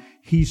John,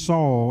 he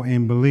saw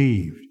and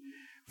believed.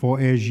 For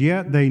as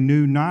yet they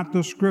knew not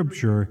the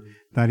scripture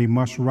that he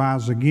must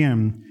rise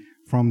again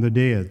from the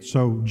dead.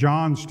 So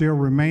John still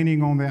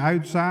remaining on the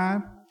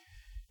outside,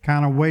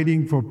 kind of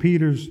waiting for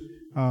Peter's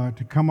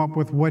to come up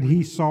with what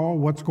he saw,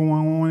 what's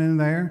going on in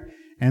there.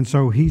 And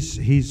so he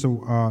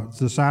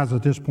decides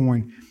at this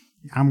point,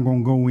 I'm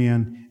going to go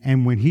in.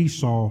 And when he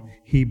saw,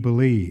 he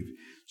believed.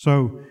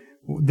 So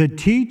the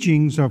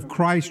teachings of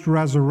Christ's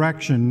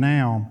resurrection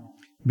now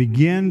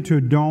begin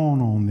to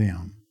dawn on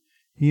them.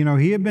 You know,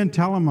 he had been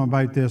telling them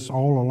about this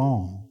all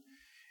along.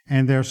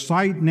 And their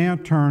sight now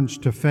turns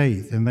to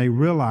faith, and they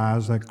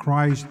realize that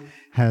Christ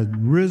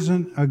had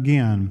risen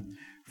again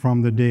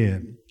from the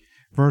dead.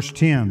 Verse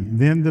 10,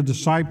 then the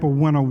disciples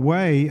went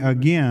away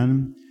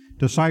again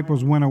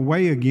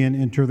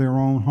into their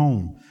own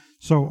home.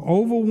 So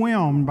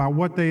overwhelmed by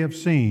what they have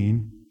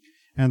seen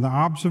and the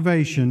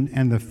observation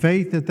and the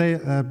faith that they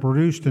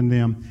produced in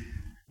them,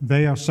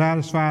 they are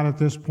satisfied at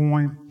this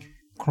point.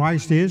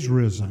 Christ is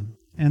risen,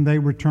 and they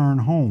return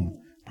home.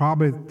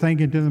 Probably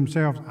thinking to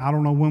themselves, I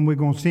don't know when we're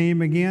going to see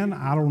him again.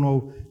 I don't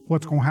know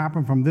what's going to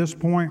happen from this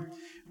point,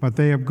 but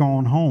they have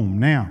gone home.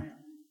 Now,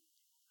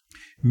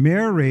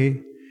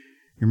 Mary,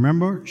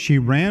 remember, she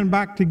ran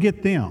back to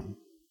get them.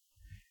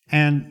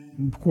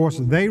 And, of course,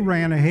 they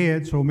ran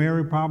ahead, so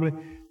Mary probably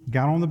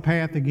got on the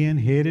path again,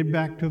 headed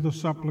back to the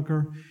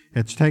sepulchre.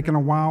 It's taken a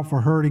while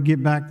for her to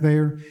get back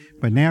there,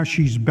 but now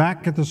she's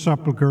back at the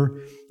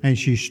sepulchre, and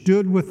she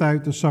stood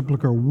without the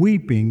sepulchre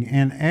weeping,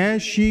 and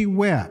as she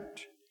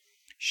wept,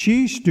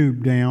 she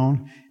stooped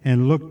down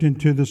and looked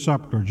into the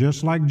sepulchre,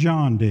 just like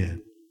John did.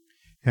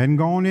 Hadn't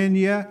gone in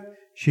yet.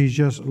 She's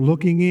just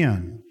looking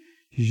in.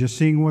 She's just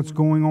seeing what's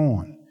going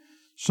on.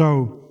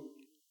 So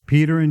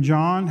Peter and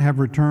John have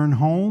returned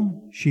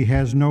home. She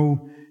has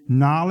no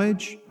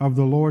knowledge of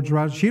the Lord's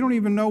rise. She don't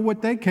even know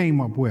what they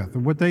came up with or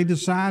what they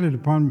decided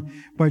upon,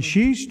 but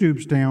she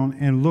stoops down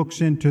and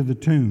looks into the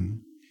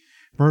tomb.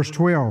 Verse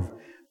 12,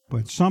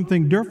 but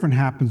something different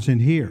happens in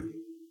here.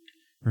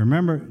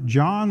 Remember,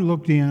 John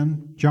looked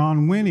in,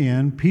 John went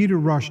in, Peter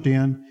rushed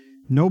in,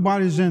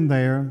 nobody's in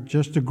there,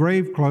 just the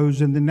grave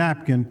clothes and the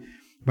napkin.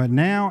 But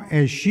now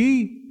as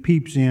she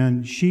peeps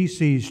in, she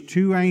sees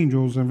two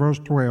angels in verse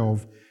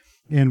 12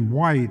 in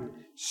white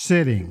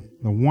sitting,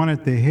 the one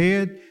at the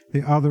head,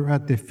 the other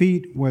at the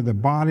feet where the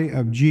body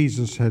of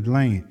Jesus had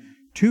lain.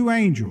 Two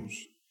angels.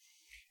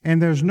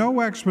 And there's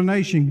no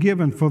explanation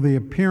given for the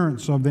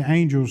appearance of the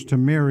angels to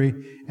Mary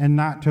and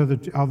not to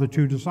the other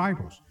two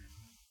disciples.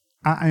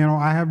 I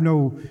have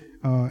no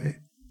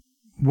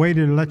way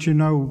to let you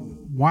know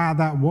why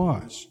that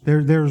was.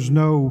 There's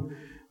no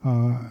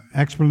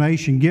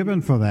explanation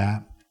given for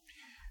that.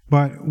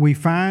 But we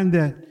find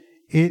that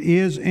it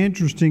is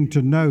interesting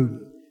to note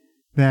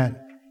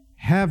that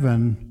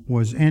heaven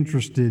was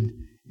interested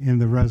in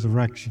the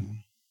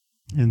resurrection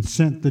and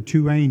sent the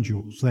two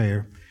angels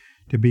there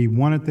to be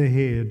one at the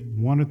head,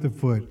 one at the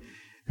foot,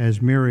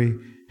 as Mary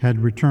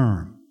had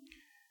returned.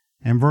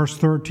 And verse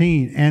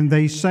 13, and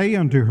they say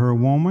unto her,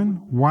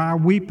 Woman, why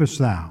weepest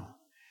thou?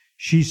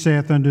 She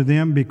saith unto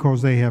them,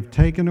 Because they have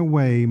taken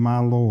away my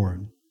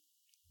Lord,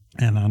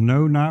 and I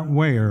know not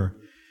where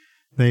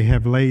they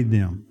have laid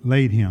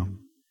him.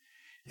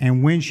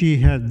 And when she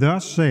had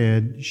thus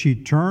said,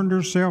 she turned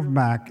herself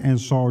back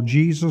and saw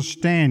Jesus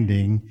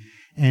standing,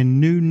 and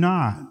knew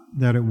not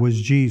that it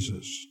was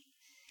Jesus.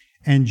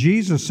 And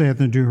Jesus saith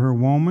unto her,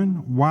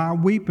 Woman, why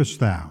weepest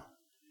thou?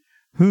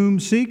 Whom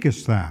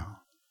seekest thou?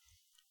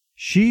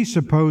 She,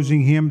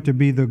 supposing him to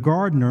be the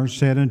gardener,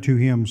 said unto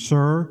him,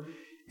 Sir,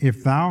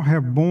 if thou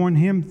have borne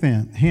him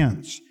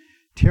hence,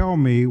 tell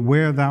me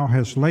where thou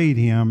hast laid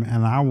him,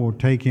 and I will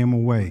take him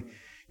away.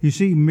 You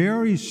see,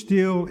 Mary's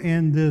still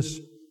in this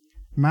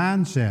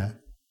mindset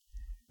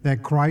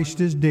that Christ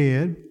is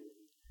dead.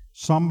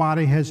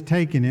 Somebody has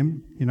taken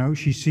him. You know,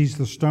 she sees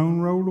the stone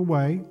rolled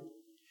away.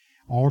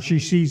 All she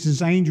sees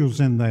is angels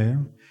in there.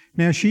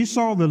 Now, she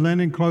saw the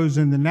linen clothes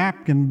and the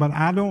napkin, but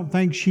I don't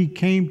think she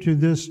came to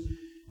this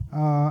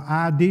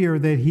idea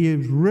that he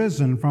is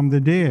risen from the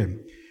dead.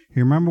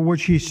 You remember what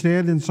she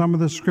said in some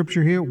of the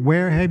scripture here?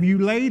 Where have you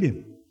laid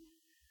him?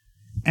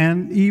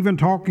 And even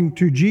talking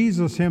to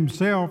Jesus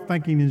himself,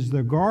 thinking he's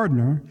the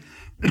gardener,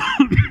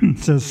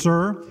 says,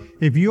 Sir,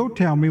 if you'll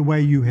tell me where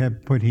you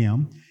have put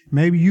him,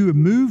 maybe you have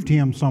moved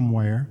him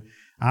somewhere,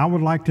 I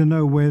would like to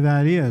know where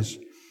that is,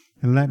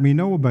 and let me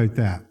know about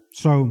that.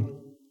 So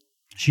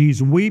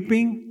she's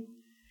weeping.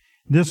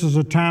 This is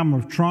a time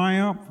of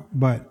triumph,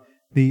 but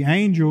the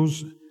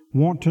angels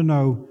want to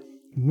know,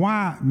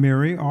 why,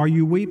 Mary, are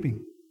you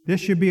weeping?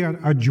 This should be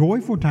a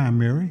joyful time,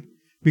 Mary.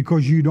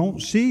 because you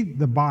don't see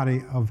the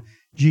body of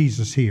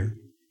Jesus here.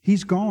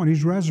 He's gone.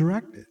 He's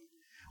resurrected.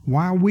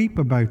 Why weep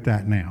about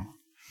that now?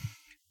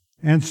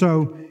 And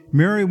so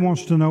Mary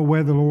wants to know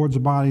where the Lord's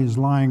body is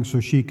lying so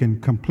she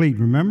can complete.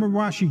 Remember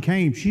why she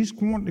came. She's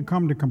wanting to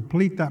come to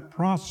complete that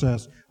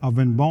process of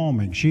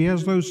embalming. She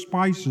has those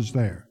spices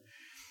there.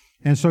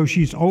 And so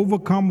she's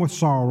overcome with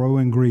sorrow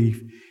and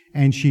grief,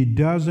 and she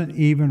doesn't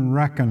even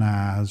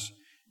recognize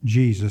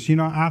Jesus. You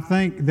know, I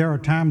think there are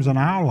times in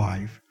our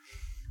life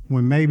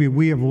when maybe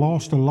we have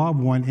lost a loved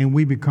one and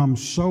we become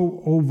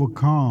so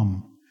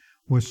overcome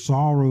with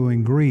sorrow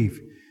and grief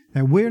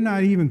that we're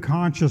not even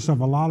conscious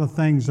of a lot of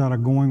things that are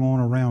going on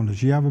around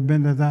us. You ever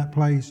been to that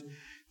place?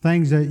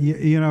 Things that,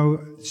 you know,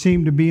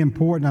 seem to be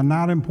important are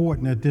not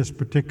important at this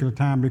particular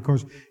time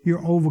because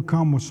you're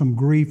overcome with some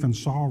grief and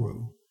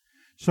sorrow.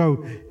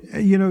 So,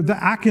 you know,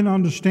 I can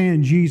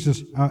understand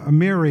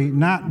Mary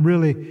not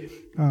really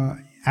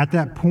at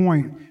that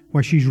point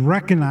where she's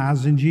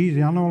recognizing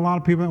Jesus. I know a lot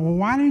of people, well,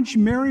 why didn't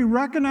Mary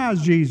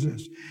recognize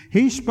Jesus?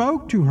 He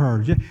spoke to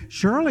her.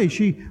 Surely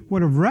she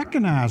would have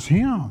recognized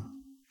him.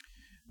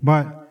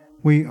 But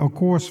we, of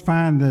course,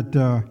 find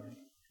that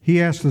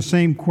he asked the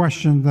same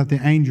question that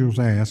the angels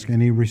ask,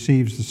 and he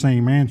receives the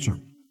same answer.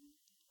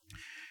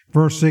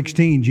 Verse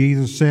 16,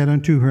 Jesus said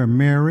unto her,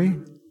 Mary,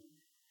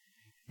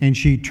 and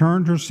she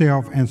turned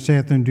herself and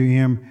saith unto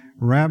him,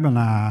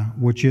 Rabboni,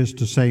 which is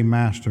to say,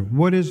 Master.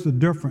 What is the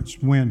difference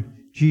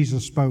when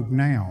Jesus spoke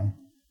now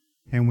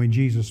and when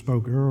Jesus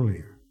spoke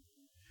earlier?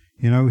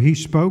 You know, he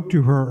spoke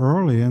to her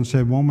earlier and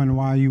said, Woman,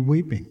 why are you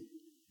weeping?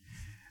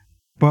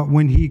 But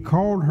when he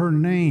called her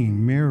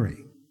name,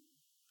 Mary,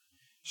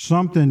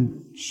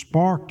 something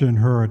sparked in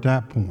her at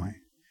that point.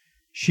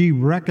 She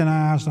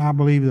recognized, I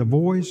believe, the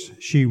voice.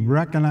 She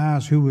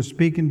recognized who was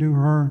speaking to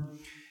her.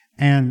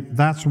 And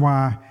that's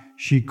why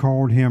she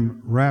called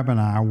him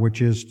Rabboni,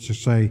 which is to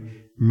say,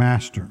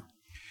 Master.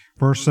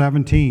 Verse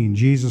 17,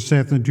 Jesus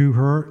saith unto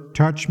her,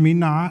 Touch me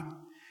not,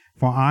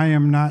 for I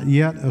am not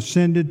yet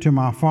ascended to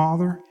my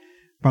Father,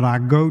 but I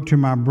go to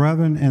my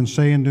brethren and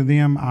say unto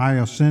them, I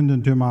ascend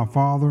unto my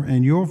Father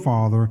and your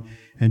Father,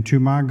 and to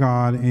my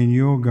God and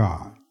your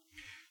God.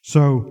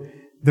 So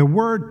the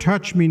word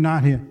touch me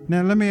not here.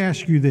 Now let me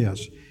ask you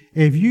this.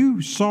 If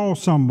you saw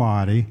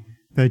somebody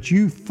that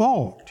you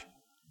thought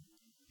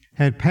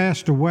had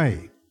passed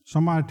away,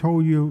 somebody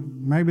told you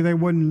maybe they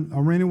wasn't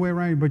anywhere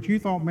around you, but you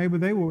thought maybe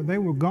they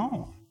were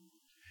gone.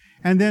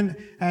 And then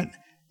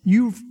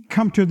you've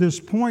come to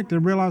this point to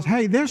realize,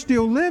 hey, they're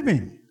still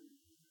living.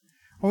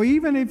 Or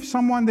even if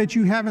someone that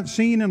you haven't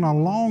seen in a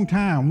long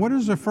time, what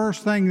is the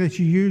first thing that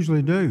you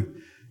usually do?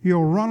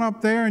 You'll run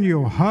up there and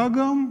you'll hug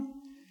them.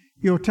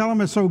 You'll tell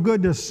them it's so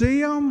good to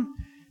see them.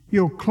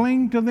 You'll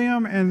cling to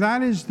them. And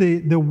that is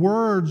the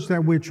words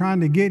that we're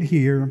trying to get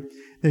here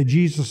that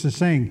Jesus is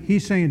saying.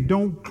 He's saying,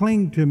 don't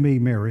cling to me,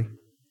 Mary.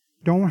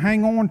 Don't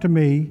hang on to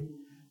me.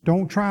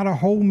 Don't try to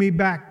hold me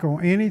back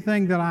on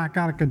anything that I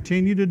got to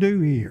continue to do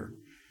here.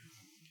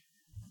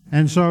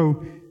 And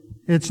so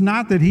it's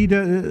not that he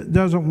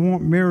doesn't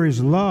want Mary's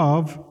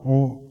love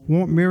or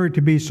want Mary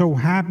to be so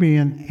happy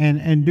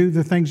and do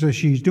the things that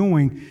she's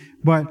doing,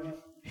 but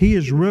he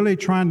is really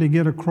trying to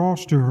get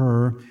across to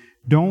her,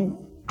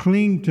 don't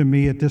cling to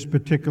me at this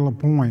particular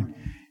point,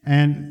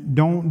 and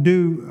don't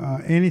do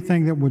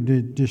anything that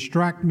would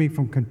distract me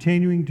from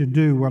continuing to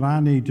do what I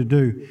need to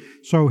do.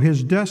 So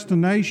his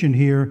destination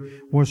here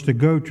was to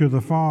go to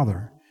the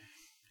Father.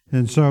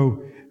 And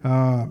so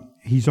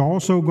he's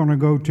also going to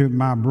go to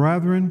my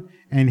brethren,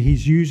 and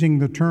he's using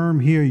the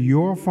term here,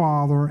 your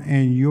Father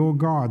and your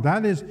God.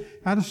 That is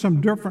some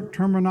different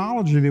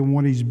terminology than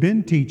what he's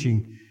been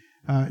teaching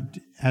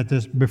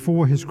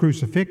before his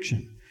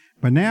crucifixion.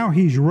 But now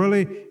he's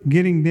really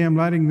letting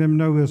them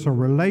know there's a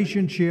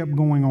relationship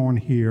going on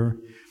here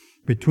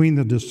between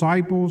the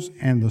disciples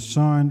and the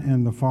Son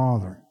and the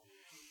Father.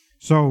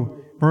 So,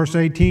 verse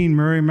 18,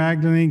 Mary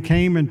Magdalene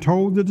came and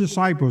told the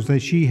disciples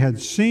that she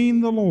had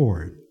seen the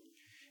Lord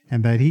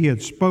and that he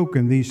had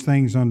spoken these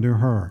things unto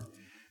her.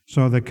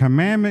 So the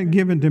commandment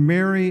given to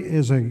Mary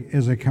is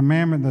a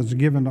commandment that's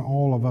given to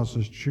all of us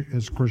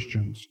as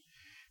Christians.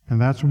 And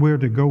that's where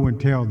to go and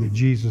tell that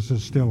Jesus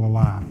is still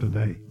alive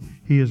today.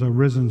 He is a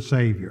risen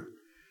Savior.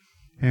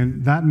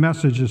 And that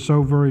message is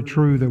so very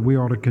true that we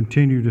ought to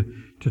continue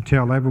to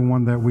tell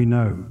everyone that we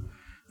know.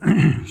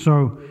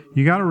 So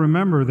you got to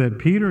remember that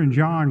Peter and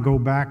John go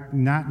back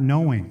not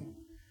knowing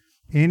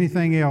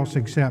anything else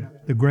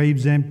except the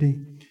grave's empty,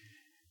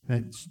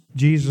 that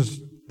Jesus,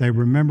 they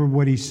remember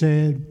what he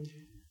said,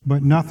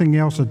 but nothing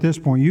else at this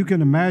point. You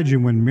can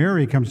imagine when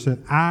Mary comes and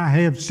said, I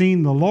have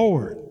seen the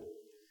Lord.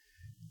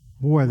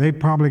 Boy, they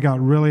probably got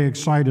really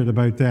excited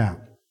about that.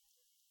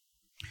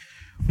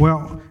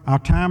 Well, our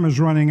time is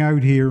running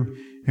out here,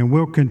 and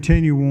we'll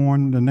continue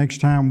on the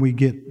next time we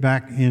get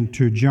back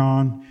into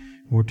John.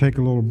 We'll take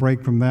a little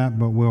break from that,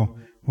 but we'll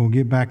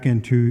get back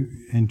into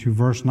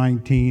verse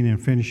 19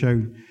 and finish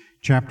out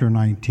chapter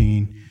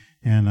 19.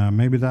 And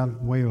maybe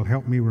that way will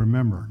help me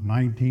remember.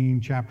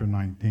 Chapter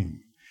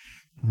 19.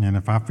 And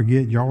if I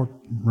forget, y'all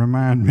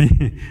remind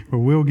me, but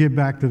we'll get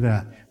back to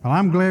that. But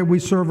I'm glad we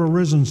serve a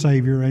risen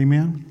Savior,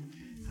 amen.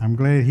 I'm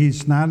glad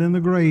he's not in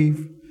the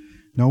grave.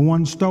 No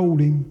one stole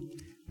him,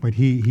 but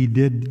he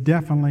did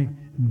definitely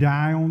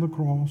die on the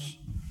cross,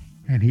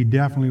 and he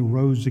definitely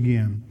rose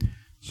again.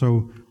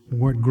 So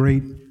what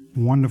great,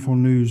 wonderful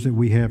news that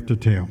we have to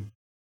tell.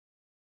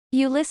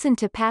 You listen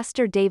to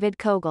Pastor David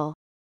Cogle.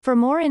 For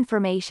more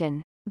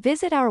information,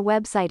 visit our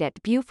website at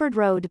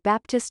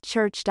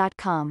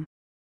BufordRoadBaptistChurch.com.